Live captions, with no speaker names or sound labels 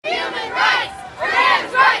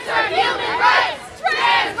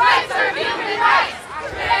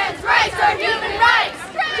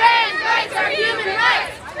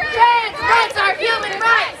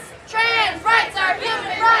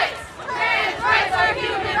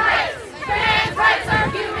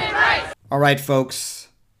All right, folks,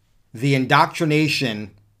 the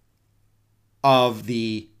indoctrination of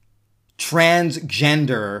the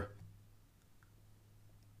transgender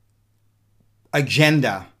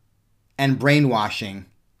agenda and brainwashing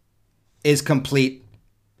is complete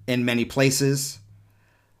in many places.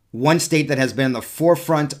 One state that has been in the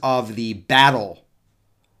forefront of the battle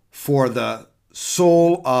for the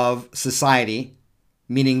soul of society,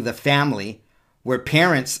 meaning the family, where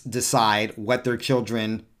parents decide what their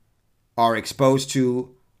children are exposed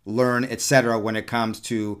to, learn, etc., when it comes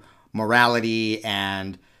to morality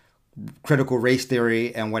and critical race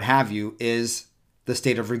theory and what have you, is the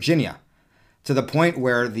state of Virginia. To the point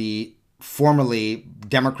where the formerly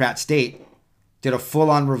Democrat state did a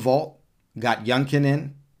full-on revolt, got Youngkin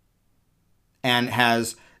in, and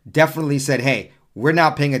has definitely said, hey, we're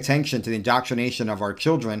now paying attention to the indoctrination of our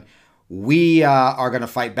children. We are going to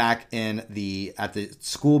fight back at the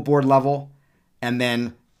school board level, and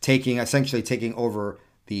then essentially taking over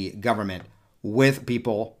the government with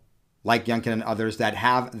people like Youngkin and others that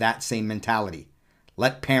have that same mentality.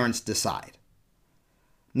 Let parents decide.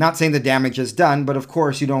 Not saying the damage is done, but of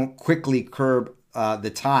course you don't quickly curb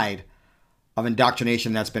the tide of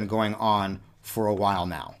indoctrination that's been going on for a while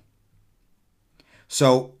now.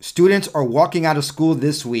 So students are walking out of school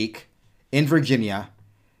this week in Virginia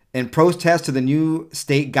in protest to the new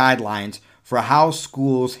state guidelines for how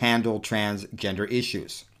schools handle transgender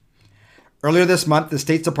issues. Earlier this month, the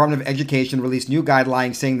state's Department of Education released new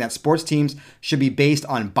guidelines saying that sports teams should be based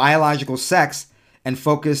on biological sex and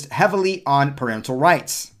focused heavily on parental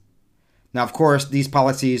rights. Now, of course, these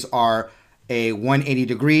policies are a 180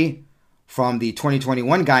 degree from the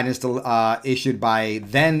 2021 guidance issued by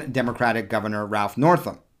then Democratic Governor Ralph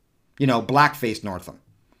Northam. Blackface Northam.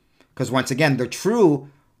 Because once again, the true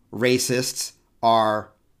racists are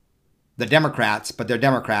the Democrats, but they're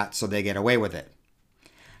Democrats, so they get away with it.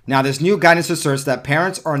 Now, this new guidance asserts that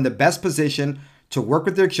parents are in the best position to work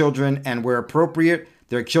with their children, and where appropriate,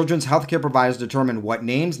 their children's healthcare providers determine what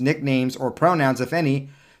names, nicknames, or pronouns, if any,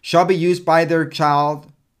 shall be used by their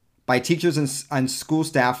child, by teachers and school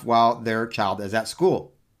staff while their child is at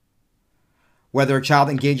school. Whether a child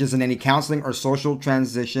engages in any counseling or social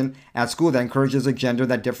transition at school that encourages a gender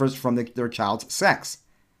that differs from their child's sex,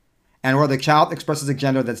 and where the child expresses a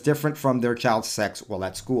gender that's different from their child's sex while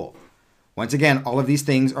at school. Once again, all of these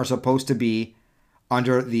things are supposed to be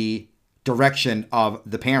under the direction of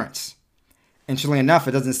the parents. Interestingly enough,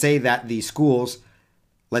 it doesn't say that the schools,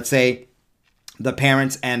 let's say the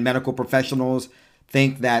parents and medical professionals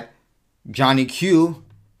think that Johnny Q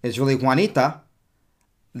is really Juanita,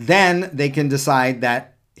 then they can decide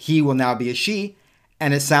that he will now be a she.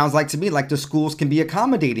 And it sounds like to me like the schools can be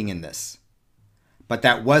accommodating in this. But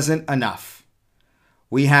that wasn't enough.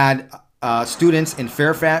 We had students in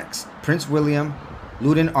Fairfax, Prince William,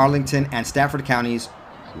 Loudoun, Arlington, and Stafford counties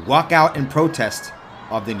walk out in protest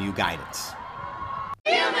of the new guidance.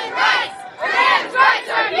 Human rights! Trans rights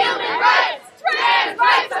are human rights! Trans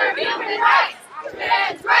rights are human rights!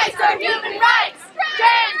 Trans rights are human rights!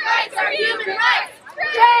 Trans rights are human rights!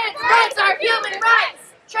 Trans rights are human rights!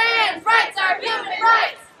 Trans rights are human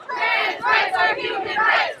rights! Trans rights are human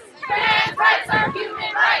rights! Trans rights are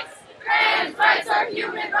human rights! Trans rights are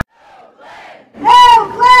human rights!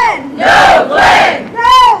 No Glenn! No Glenn!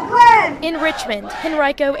 No Glenn! In Richmond,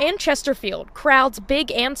 Henrico, and Chesterfield, crowds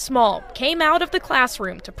big and small came out of the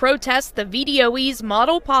classroom to protest the VDOE's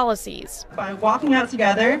model policies. By walking out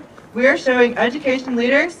together, we are showing education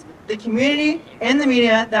leaders, the community, and the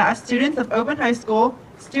media that as students of Open High School,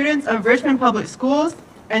 students of Richmond Public Schools,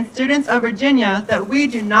 and students of Virginia, that we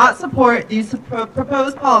do not support these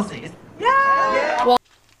proposed policies. Yeah.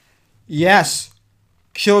 Yes,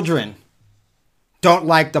 children don't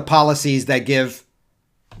like the policies that give,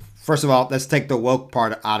 first of all, let's take the woke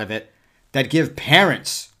part out of it, that give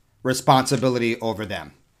parents responsibility over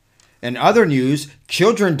them. In other news,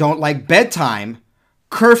 children don't like bedtime,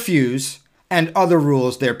 curfews, and other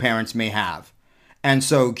rules their parents may have. And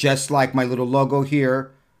so just like my little logo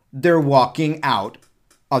here, they're walking out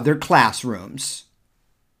of their classrooms.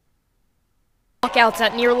 Walkouts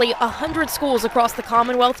at nearly 100 schools across the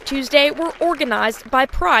Commonwealth Tuesday were organized by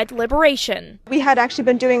Pride Liberation. We had actually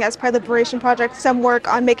been doing, as Pride Liberation Project, some work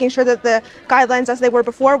on making sure that the guidelines as they were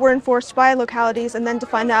before were enforced by localities, and then to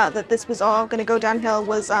find out that this was all going to go downhill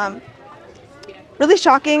was really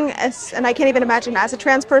shocking, and I can't even imagine as a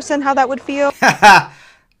trans person how that would feel.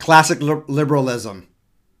 Classic liberalism.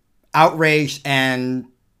 Outraged and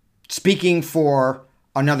speaking for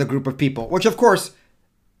another group of people, which of course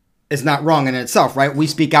is not wrong in itself, right? We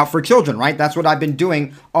speak out for children, right? That's what I've been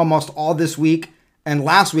doing almost all this week and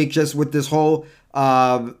last week, just with this whole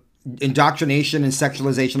indoctrination and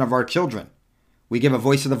sexualization of our children. We give a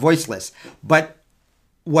voice to the voiceless. But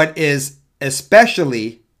what is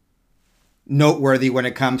especially noteworthy when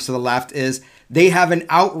it comes to the left is they have an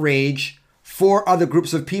outrage for other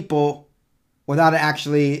groups of people without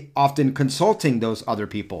actually often consulting those other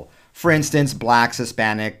people. For instance, blacks,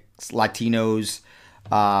 Hispanics, Latinos,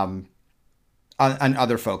 and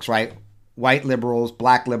other folks, right? White liberals,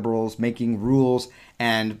 black liberals making rules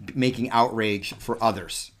and making outrage for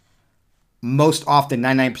others. Most often,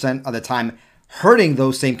 99% of the time, hurting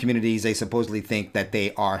those same communities they supposedly think that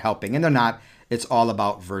they are helping. And they're not. It's all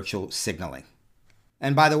about virtual signaling.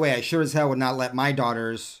 And by the way, I sure as hell would not let my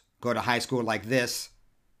daughters go to high school like this.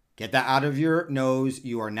 Get that out of your nose.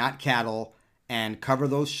 You are not cattle. And cover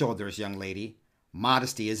those shoulders, young lady.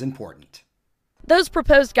 Modesty is important. Those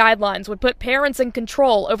proposed guidelines would put parents in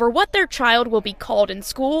control over what their child will be called in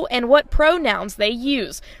school and what pronouns they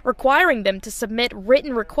use, requiring them to submit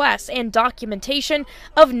written requests and documentation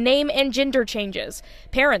of name and gender changes.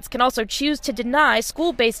 Parents can also choose to deny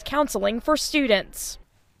school-based counseling for students.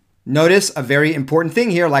 Notice a very important thing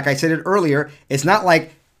here. Like I said it earlier, it's not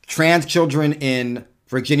like trans children in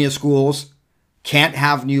Virginia schools can't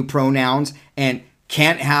have new pronouns and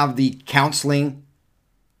can't have the counseling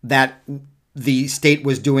that the state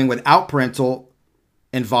was doing without parental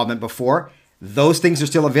involvement before. Those things are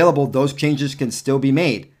still available. Those changes can still be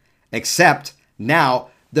made. Except now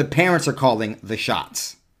the parents are calling the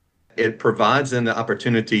shots. It provides them the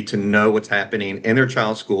opportunity to know what's happening in their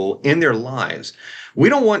child's school, in their lives. We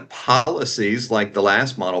don't want policies like the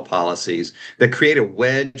last model policies that create a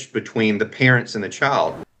wedge between the parents and the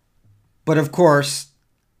child. But of course,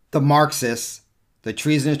 the Marxists, the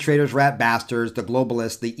treasonous traitors, rat bastards, the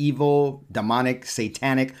globalists, the evil, demonic,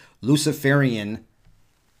 satanic, Luciferian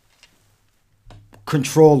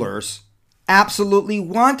controllers absolutely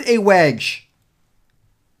want a wedge.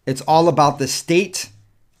 It's all about the state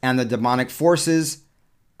and the demonic forces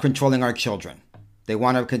controlling our children. They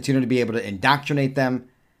want to continue to be able to indoctrinate them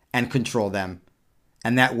and control them.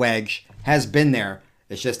 And that wedge has been there.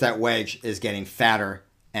 It's just that wedge is getting fatter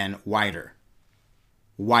and wider.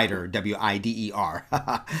 Wider, W-I-D-E-R.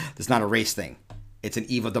 It's not a race thing. It's an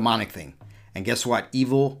evil, demonic thing. And guess what?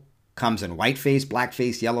 Evil comes in white face, black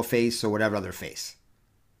face, yellow face, or whatever other face.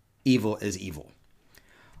 Evil is evil.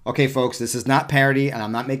 Okay, folks, this is not parody, and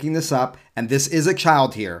I'm not making this up. And this is a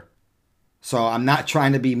child here. So I'm not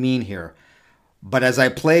trying to be mean here. But as I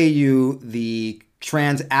play you the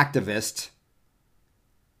trans activist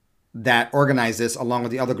that organized this, along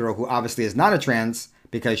with the other girl who obviously is not a trans,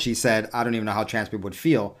 because she said, I don't even know how trans people would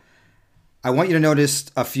feel. I want you to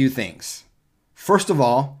notice a few things. First of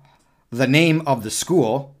all, the name of the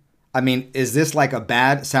school. I mean, is this like a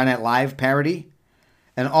bad Saturday Night Live parody?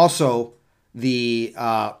 And also the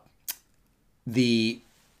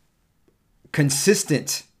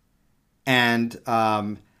consistent and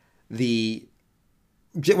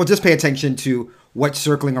just pay attention to what's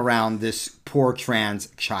circling around this poor trans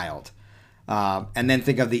child. And then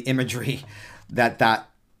think of the imagery that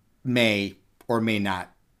may or may not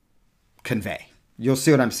convey. You'll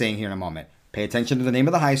see what I'm saying here in a moment. Pay attention to the name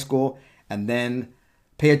of the high school, and then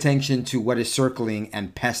pay attention to what is circling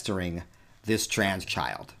and pestering this trans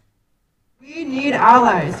child. We need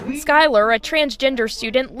allies. Skylar, a transgender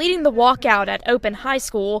student leading the walkout at Open High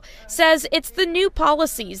School, says it's the new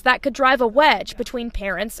policies that could drive a wedge between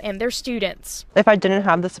parents and their students. If I didn't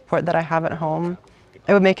have the support that I have at home,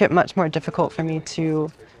 it would make it much more difficult for me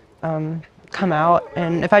to come out.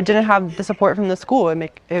 And if I didn't have the support from the school,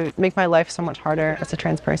 it would make my life so much harder as a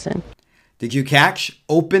trans person. Did you catch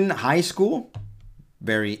Open High School?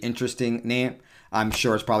 Very interesting name. I'm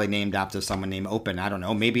sure it's probably named after someone named Open. I don't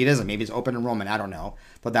know. Maybe it isn't. Maybe it's open enrollment. I don't know.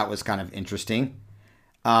 But that was kind of interesting.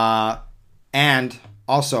 And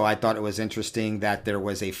also, I thought it was interesting that there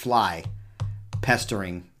was a fly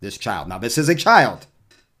pestering this child. Now, this is a child.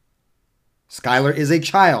 Skylar is a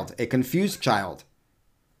child, a confused child.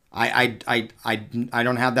 I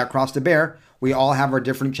don't have that cross to bear. We all have our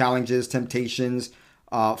different challenges, temptations,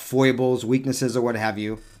 foibles, weaknesses, or what have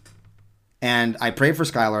you. And I pray for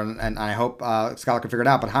Skylar, and I hope Skylar can figure it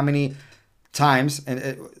out. But how many times,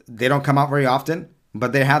 and they don't come out very often,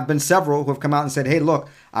 but there have been several who have come out and said, hey, look,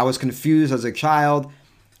 I was confused as a child.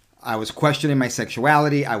 I was questioning my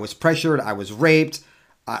sexuality. I was pressured. I was raped.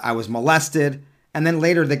 I was molested. And then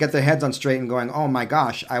later they get their heads on straight and going, oh my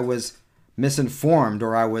gosh, I was misinformed,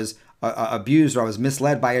 or I was abused, or I was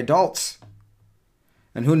misled by adults.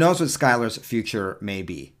 And who knows what Skylar's future may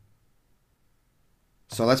be.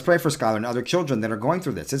 So let's pray for Skylar and other children that are going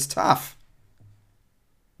through this. It's tough.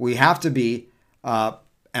 We have to be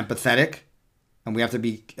empathetic, and we have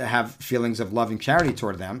to have feelings of love and charity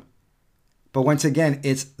toward them. But once again,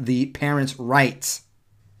 it's the parents' rights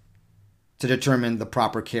to determine the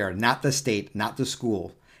proper care, not the state, not the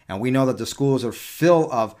school. And we know that the schools are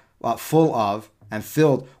full of and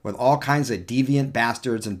filled with all kinds of deviant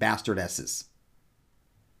bastards and bastardesses.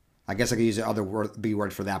 I guess I could use the other B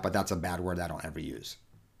word for that, but that's a bad word I don't ever use.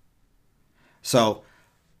 So,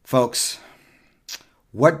 folks,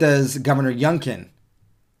 what does Governor Youngkin,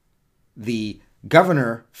 the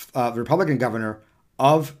governor, Republican governor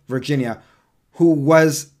of Virginia, who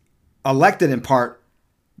was elected in part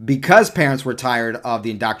because parents were tired of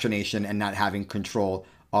the indoctrination and not having control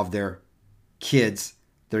of their kids,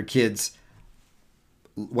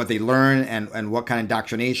 what they learn and what kind of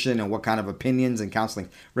indoctrination and what kind of opinions and counseling.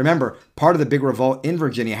 Remember, part of the big revolt in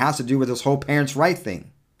Virginia has to do with this whole parents' right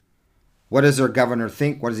thing. What does their governor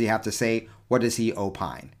think? What does he have to say? What does he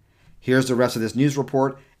opine? Here's the rest of this news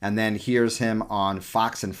report, and then here's him on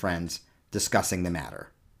Fox and Friends discussing the matter.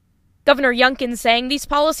 Governor Youngkin saying these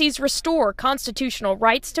policies restore constitutional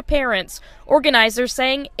rights to parents. Organizers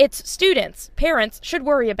saying it's students parents should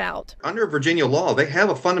worry about. Under Virginia law, they have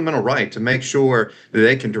a fundamental right to make sure that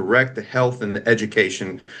they can direct the health and the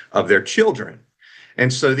education of their children.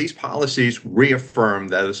 And so these policies reaffirm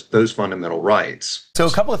those fundamental rights. So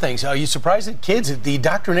a couple of things. Are you surprised that kids, the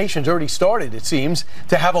indoctrination's already started, it seems,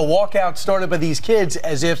 to have a walkout started by these kids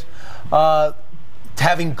as if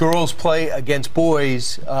having girls play against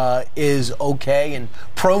boys is okay, and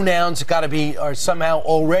pronouns are somehow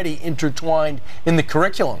already intertwined in the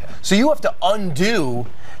curriculum. So you have to undo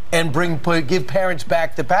and give parents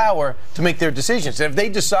back the power to make their decisions. And if they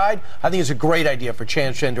decide, I think it's a great idea for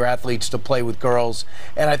transgender athletes to play with girls,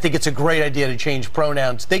 and I think it's a great idea to change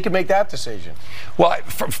pronouns. They can make that decision. Well,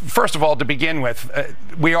 first of all, to begin with,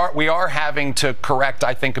 we are having to correct,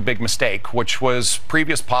 I think, a big mistake, which was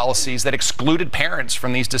previous policies that excluded parents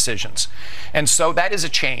from these decisions. And so that is a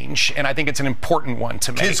change, and I think it's an important one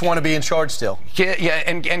to make. Kids want to be in charge still. Yeah,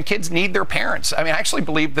 and kids need their parents. I mean, I actually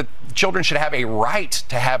believe that children should have a right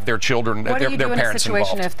to have their children, their parents involved. What do you do in a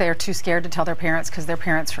situation if they're too scared to tell their parents because their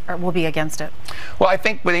parents will be against it? Well, I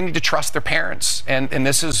think they need to trust their parents, and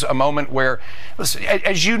this is a moment where, listen,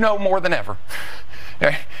 as you know more than ever,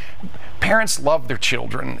 parents love their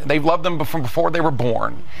children. They've loved them before they were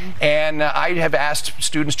born. And I have asked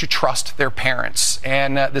students to trust their parents.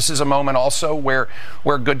 And this is a moment also where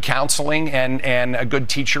good counseling and a good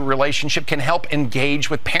teacher relationship can help engage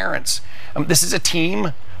with parents. This is a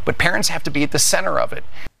team, but parents have to be at the center of it.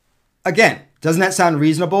 Again, doesn't that sound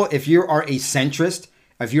reasonable? If you are a centrist,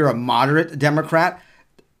 if you're a moderate Democrat,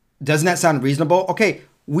 doesn't that sound reasonable? Okay,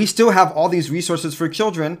 we still have all these resources for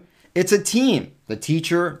children. It's a team, the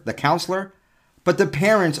teacher, the counselor, but the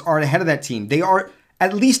parents are ahead of that team. They are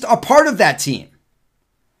at least a part of that team.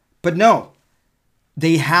 But no,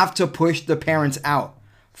 they have to push the parents out.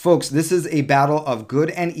 Folks, this is a battle of good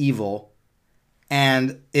and evil,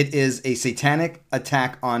 and it is a satanic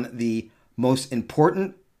attack on the most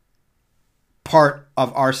important part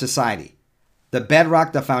of our society, the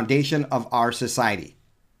bedrock, the foundation of our society,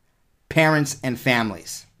 parents and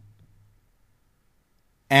families.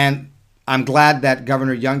 And I'm glad that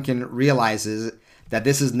Governor Youngkin realizes that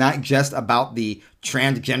this is not just about the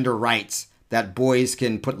transgender rights, that boys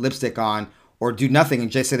can put lipstick on or do nothing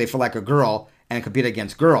and just say they feel like a girl and compete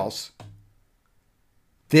against girls.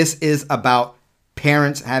 This is about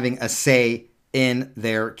parents having a say in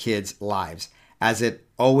their kids' lives, as it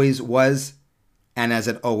always was and as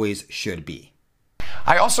it always should be.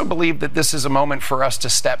 I also believe that this is a moment for us to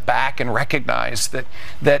step back and recognize that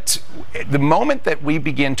the moment that we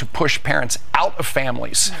begin to push parents out of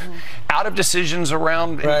families, out of decisions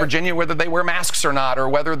around in Virginia, whether they wear masks or not, or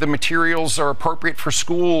whether the materials are appropriate for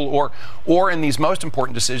school, or in these most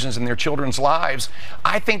important decisions in their children's lives,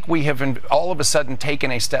 I think we have all of a sudden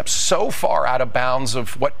taken a step so far out of bounds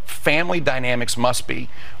of what family dynamics must be,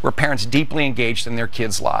 where parents deeply engaged in their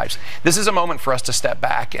kids' lives. This is a moment for us to step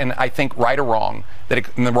back, and I think, right or wrong,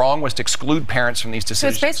 and the wrong was to exclude parents from these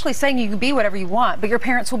decisions. So it's basically saying you can be whatever you want, but your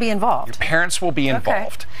parents will be involved. Your parents will be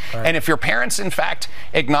involved. Okay. And if your parents, in fact,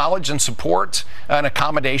 acknowledge and support an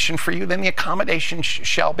accommodation for you, then the accommodation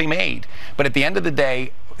shall be made. But at the end of the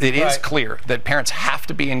day, it is clear that parents have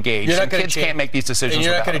to be engaged, and kids can't make these decisions without them. And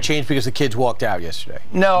you're not going to change because the kids walked out yesterday.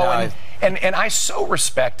 No, and I so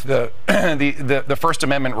respect the First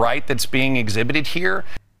Amendment right that's being exhibited here.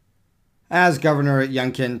 As Governor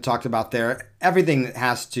Youngkin talked about there, everything that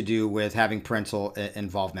has to do with having parental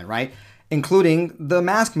involvement, right? Including the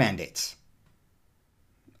mask mandates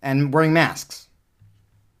and wearing masks.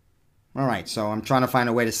 All right, so I'm trying to find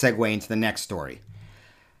a way to segue into the next story.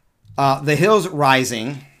 The Hills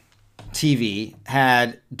Rising TV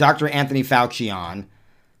had Dr. Anthony Fauci on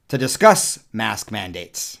to discuss mask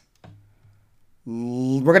mandates.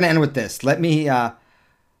 We're going to end with this. Let me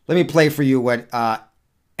play for you what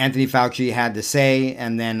Anthony Fauci had to say,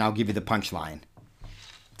 and then I'll give you the punchline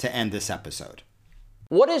to end this episode.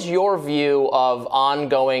 What is your view of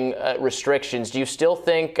ongoing restrictions? Do you still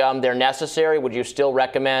think they're necessary? Would you still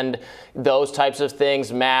recommend those types of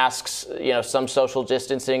things, masks, some social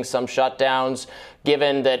distancing, some shutdowns,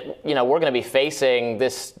 given that, we're going to be facing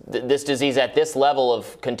this disease at this level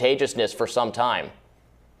of contagiousness for some time?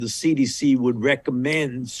 The CDC would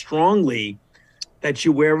recommend strongly that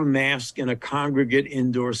you wear a mask in a congregate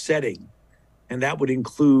indoor setting. And that would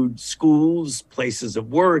include schools, places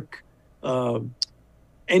of work,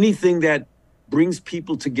 anything that brings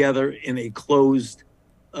people together in a closed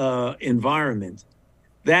environment.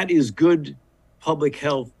 That is good public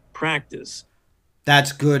health practice.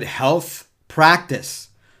 That's good health practice.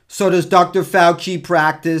 So does Dr. Fauci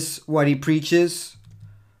practice what he preaches?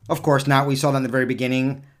 Of course not. We saw that in the very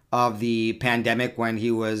beginning of the pandemic when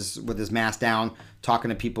he was with his mask down talking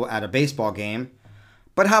to people at a baseball game.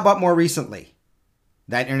 But how about more recently?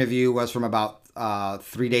 That interview was from about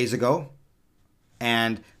 3 days ago.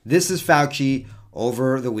 And this is Fauci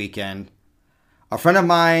over the weekend. A friend of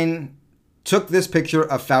mine took this picture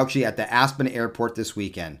of Fauci at the Aspen airport this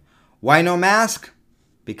weekend. Why no mask?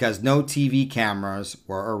 Because no TV cameras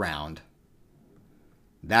were around.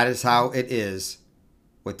 That is how it is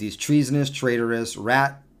with these treasonous, traitorous,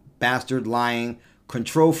 rat, bastard, lying,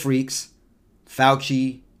 control freaks,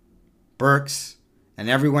 Fauci, Birx, and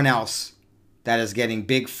everyone else that is getting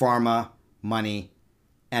big pharma money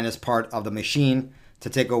and is part of the machine to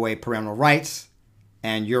take away parental rights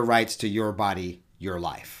and your rights to your body, your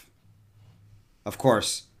life. Of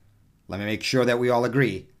course, let me make sure that we all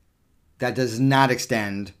agree, that does not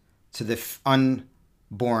extend to the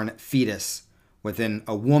unborn fetus within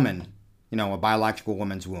a woman, a biological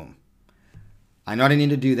woman's womb. I know I didn't need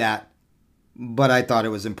to do that, but I thought it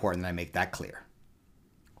was important that I make that clear.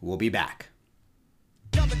 We'll be back.